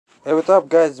Hey, what's up,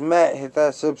 guys? Matt. Hit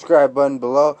that subscribe button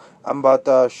below. I'm about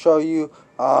to show you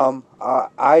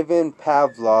Ivan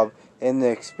Pavlov and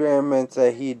the experiments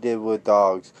that he did with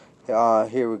dogs.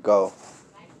 Here we go.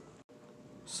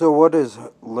 So, what is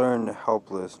learned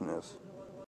helplessness?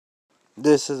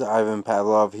 This is Ivan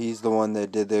Pavlov. He's the one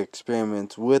that did the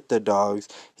experiments with the dogs.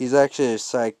 He's actually a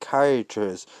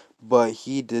psychiatrist, but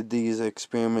he did these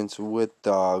experiments with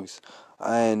dogs.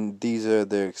 And these are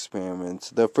the experiments.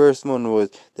 The first one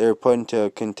was they were put into a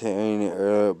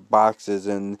container boxes,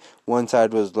 and one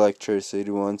side was electricity,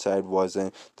 one side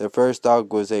wasn't. The first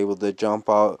dog was able to jump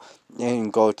out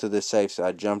and go to the safe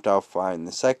side, jumped out fine.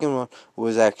 The second one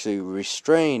was actually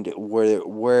restrained where it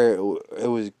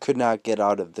was could not get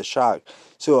out of the shock.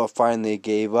 So it finally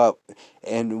gave up,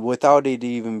 and without it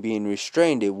even being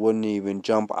restrained, it wouldn't even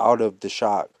jump out of the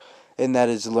shock. And that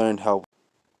is learned help.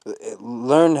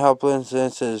 Learned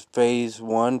helplessness is phase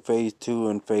 1, phase 2,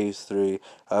 and phase 3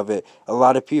 of it. A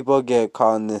lot of people get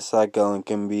caught in this cycle and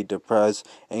can be depressed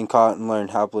and caught in learned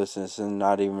helplessness and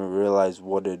not even realize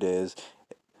what it is.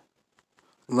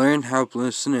 Learned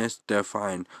helplessness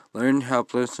defined. Learned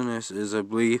helplessness is a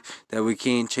belief that we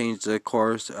can't change the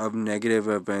course of negative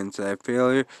events, that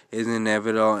failure is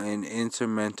inevitable and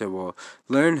insurmountable.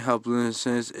 Learned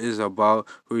helplessness is about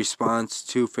response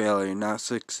to failure, not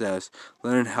success.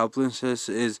 Learned helplessness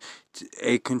is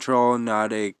a control,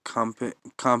 not a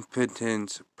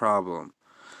competence problem.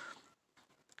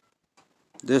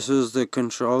 This was the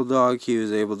control dog. He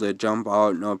was able to jump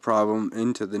out no problem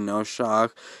into the no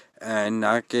shock and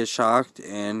not get shocked,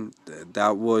 and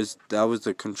that was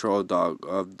the control dog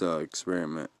of the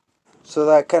experiment. So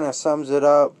that kind of sums it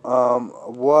up.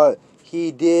 What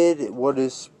he did, what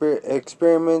his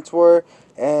experiments were,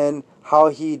 and how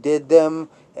he did them,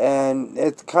 and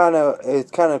it's kind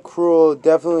of cruel,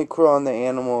 definitely cruel on the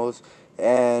animals,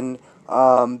 and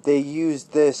they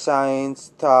used this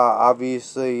science to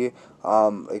obviously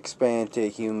expand to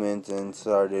humans and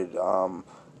started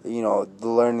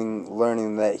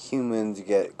learning that humans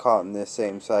get caught in this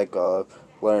same cycle of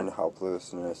learned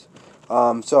helplessness.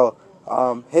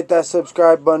 Hit that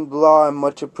subscribe button below. I'm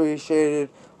much appreciated.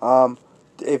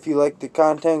 If you like the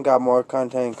content, got more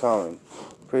content coming.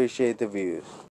 Appreciate the views.